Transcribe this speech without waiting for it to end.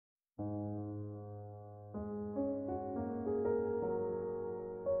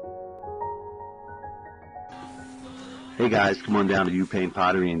Hey guys, come on down to U-Paint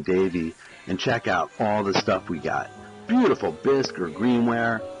Pottery in Davie and check out all the stuff we got. Beautiful bisque or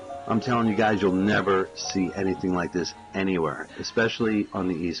greenware. I'm telling you guys, you'll never see anything like this anywhere, especially on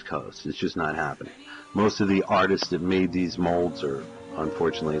the East Coast. It's just not happening. Most of the artists that made these molds are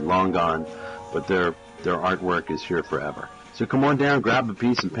unfortunately long gone, but their artwork is here forever. So come on down, grab a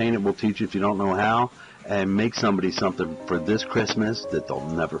piece and paint it. We'll teach you if you don't know how, and make somebody something for this Christmas that they'll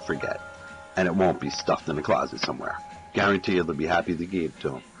never forget. And it won't be stuffed in a closet somewhere. Guarantee you they'll be happy to give it to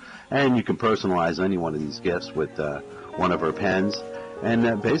them. And you can personalize any one of these gifts with one of our pens.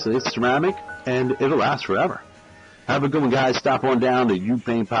 And basically it's ceramic, and it'll last forever. Have a good one, guys. Stop on down to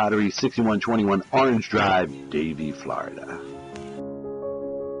U-Paint Pottery, 6121 Orange Drive, Davie, Florida.